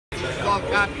all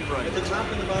copyright.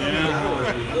 Yeah.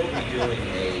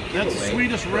 That's the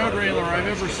sweetest road railer I've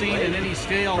ever seen in any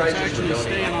scale that's actually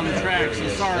staying on the track. So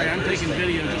sorry, I'm taking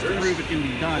video just to prove it can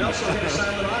be done.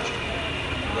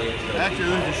 Actually,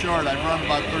 this is short. I've run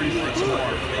about 36 more.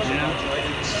 Yeah.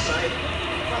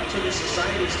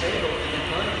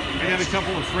 I got a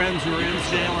couple of friends who are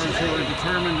in-scalers who are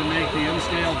determined to make the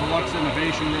in-scale Deluxe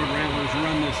Innovation road railers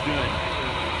run this good.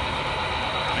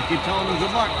 I keep telling them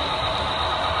good luck.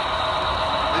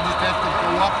 They just have to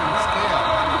go up in scale.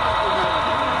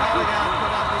 Now we got to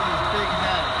put up with these big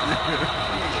heads.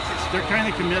 They're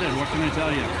kind of committed, what can I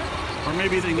tell you? Or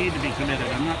maybe they need to be committed.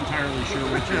 I'm not entirely sure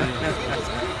which it is.